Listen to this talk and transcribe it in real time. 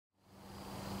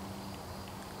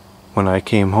When I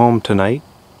came home tonight,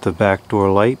 the back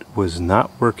door light was not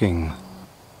working.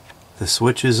 The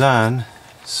switch is on,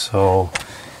 so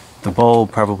the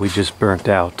bulb probably just burnt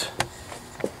out.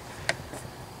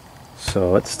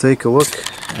 So let's take a look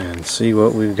and see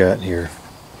what we've got here.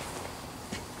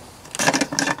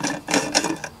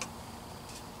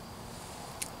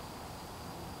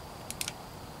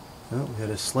 Well, we had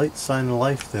a slight sign of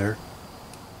life there.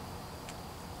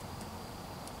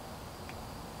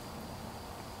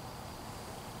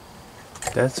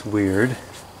 That's weird.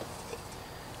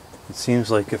 It seems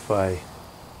like if I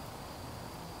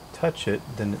touch it,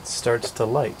 then it starts to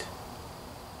light.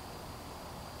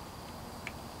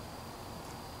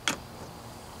 What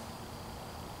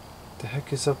the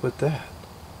heck is up with that?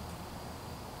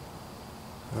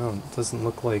 Oh, it doesn't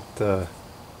look like the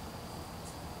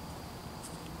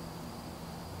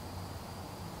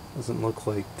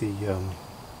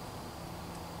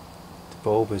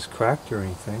bulb is cracked or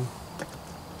anything.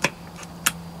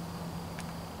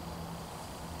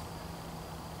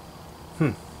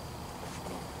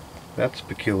 That's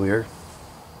peculiar.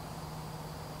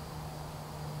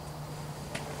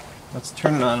 Let's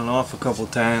turn it on and off a couple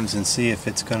times and see if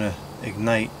it's gonna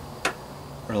ignite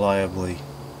reliably.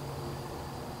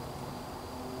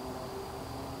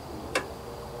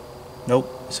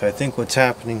 Nope. So I think what's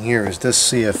happening here is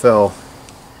this CFL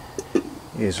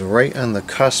is right on the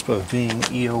cusp of being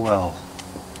EOL.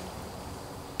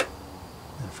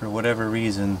 And for whatever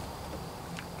reason,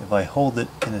 if I hold it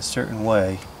in a certain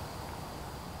way,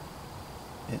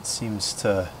 it seems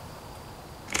to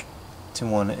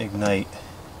want to ignite,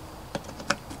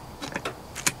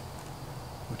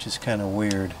 which is kind of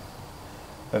weird.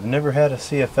 I've never had a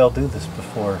CFL do this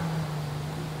before.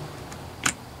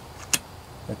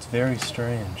 It's very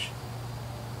strange.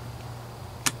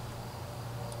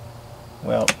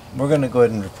 Well, we're going to go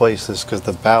ahead and replace this because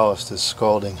the ballast is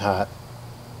scalding hot.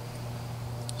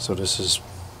 So this is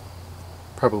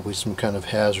probably some kind of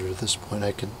hazard at this point.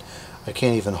 I can't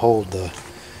even hold the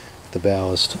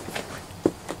ballast.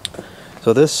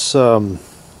 So this,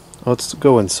 let's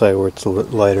go inside where it's a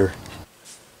little lighter.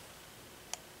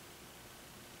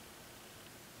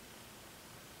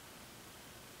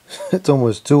 It's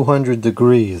almost 200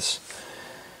 degrees.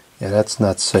 Yeah, that's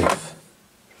not safe.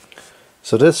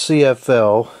 So this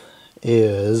CFL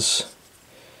is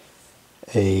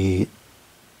a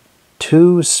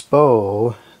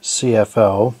 2-SPO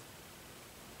CFL.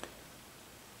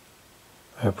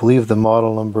 I believe the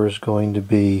model number is going to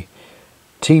be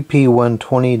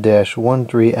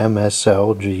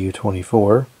TP120-13MSL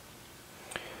GU24.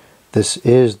 This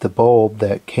is the bulb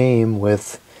that came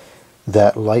with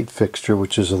that light fixture,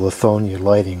 which is a Lithonia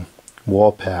Lighting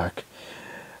wall pack.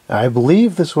 I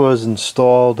believe this was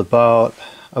installed about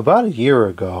a year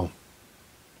ago,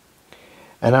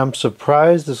 and I'm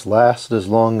surprised this lasted as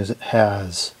long as it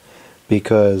has,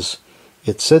 because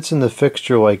it sits in the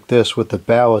fixture like this with the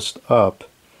ballast up.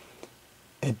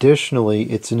 Additionally,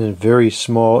 it's in a very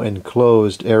small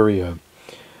enclosed area,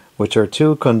 which are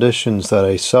two conditions that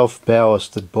a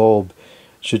self-ballasted bulb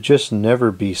should just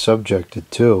never be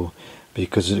subjected to,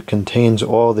 because it contains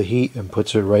all the heat and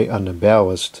puts it right on the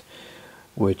ballast,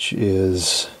 which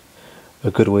is a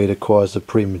good way to cause a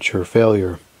premature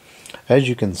failure. As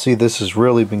you can see, this has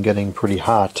really been getting pretty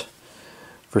hot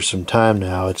for some time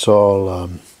now. It's all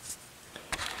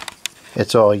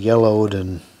yellowed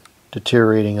and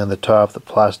deteriorating on the top. The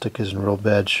plastic is in real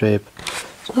bad shape.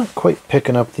 It's not quite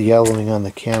picking up the yellowing on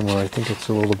the camera. I think it's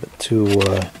a little bit too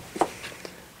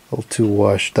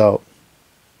washed out.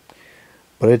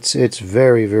 But it's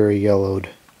very, very yellowed.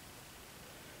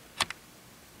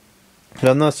 And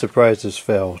I'm not surprised this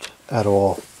failed at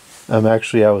all. I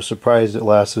was surprised it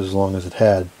lasted as long as it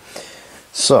had.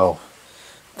 So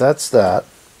that's that.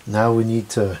 Now we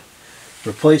need to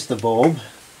replace the bulb.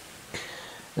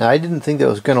 Now, I didn't think that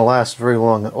was going to last very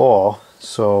long at all,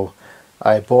 so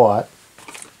I bought,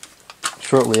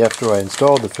 shortly after I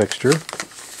installed the fixture,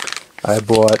 I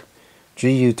bought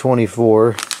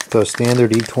GU24, the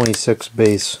standard E26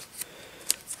 base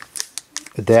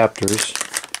adapters,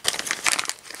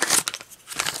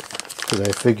 because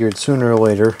I figured sooner or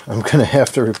later I'm going to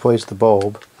have to replace the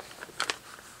bulb.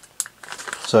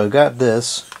 So I got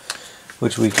this,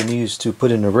 which we can use to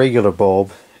put in a regular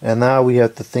bulb, and now we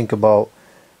have to think about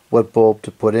what bulb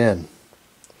to put in.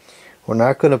 We're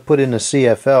not going to put in a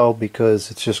CFL because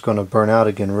it's just going to burn out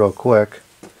again real quick,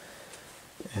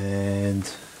 and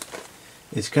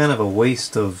it's kind of a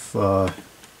waste of an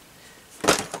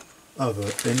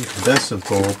incandescent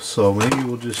bulb, so maybe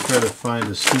we'll just try to find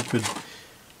a stupid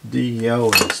DEL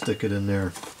and stick it in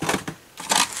there.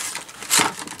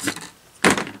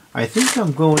 I think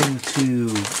I'm going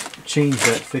to change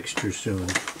that fixture soon.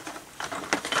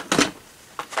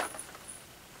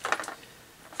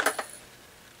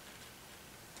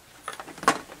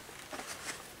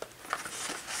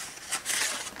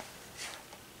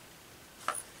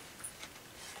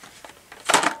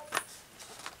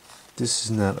 This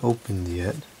is not opened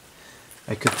yet.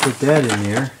 I could put that in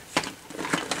there.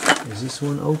 Is this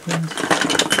one opened?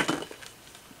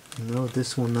 No,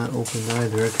 this one not opened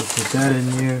either. I could put that in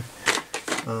there.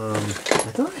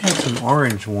 I thought I had some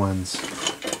orange ones.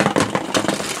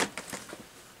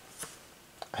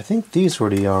 I think these were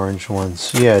the orange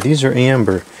ones. Yeah, these are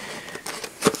amber.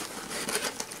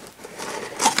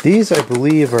 These, I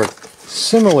believe, are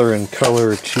similar in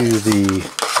color to the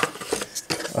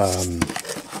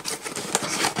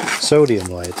sodium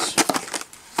lights.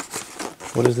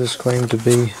 What does this claim to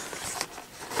be?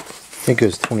 I think it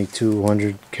was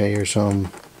 2200K or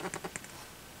something.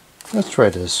 Let's try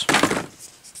this.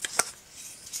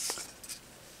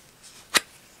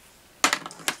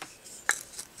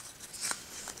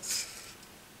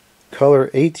 Color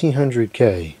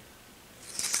 1800K.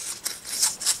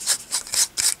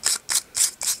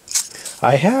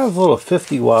 I have little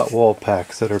 50-watt wall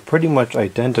packs that are pretty much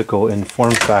identical in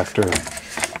form factor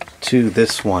to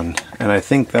this one, and I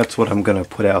think that's what I'm going to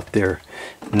put out there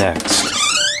next.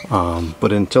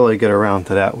 But until I get around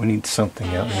to that, we need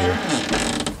something out here.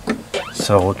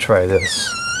 So we'll try this.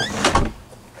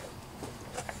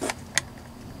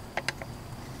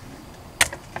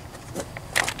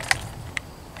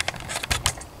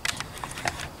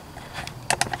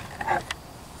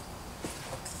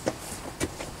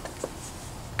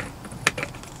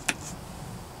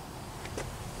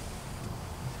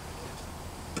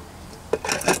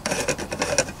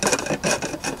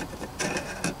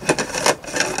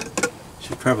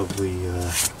 Probably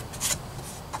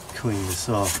clean this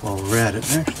off while we're at it.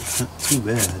 Actually, it's not too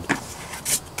bad.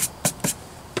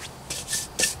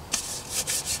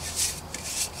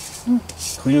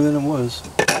 Cleaner than it was.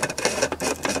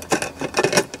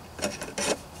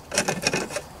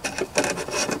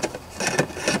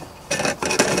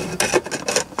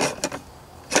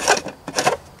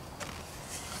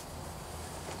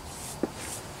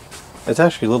 It's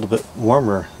actually a little bit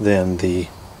warmer than the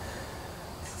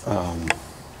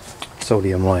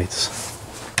sodium lights.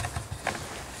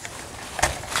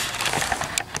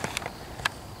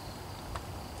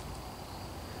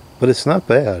 But it's not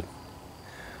bad.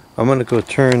 I'm going to go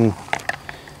turn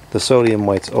the sodium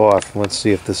lights off. Let's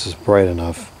see if this is bright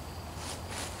enough.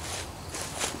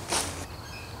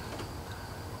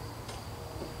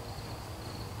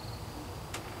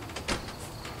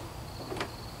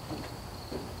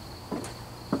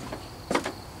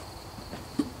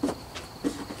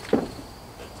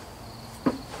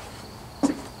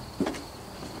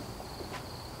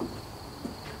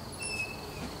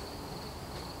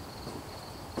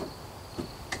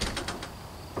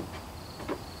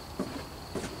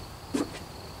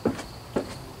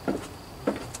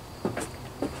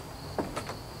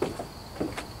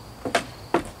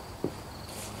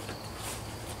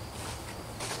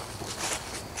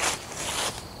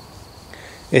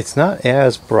 It's not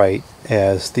as bright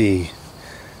as the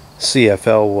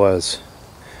CFL was.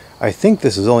 I think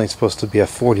this is only supposed to be a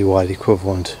 40-watt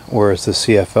equivalent, whereas the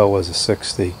CFL was a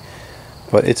 60.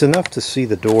 But it's enough to see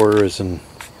the doors, and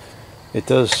it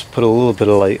does put a little bit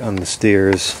of light on the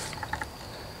stairs.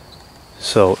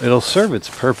 So it'll serve its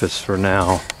purpose for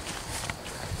now.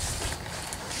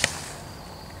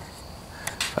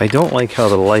 I don't like how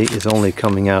the light is only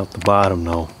coming out the bottom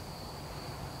though.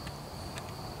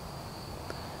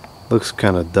 Looks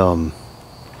kind of dumb.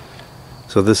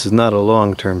 So this is not a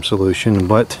long-term solution,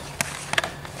 but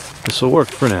this will work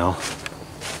for now.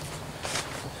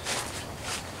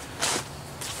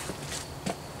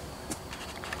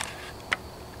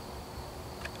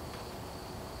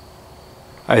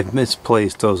 I've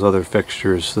misplaced those other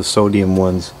fixtures, the sodium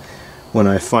ones. When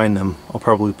I find them, I'll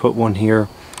probably put one here,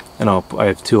 and I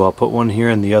have two. I'll put one here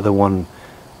and the other one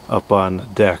up on the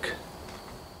deck.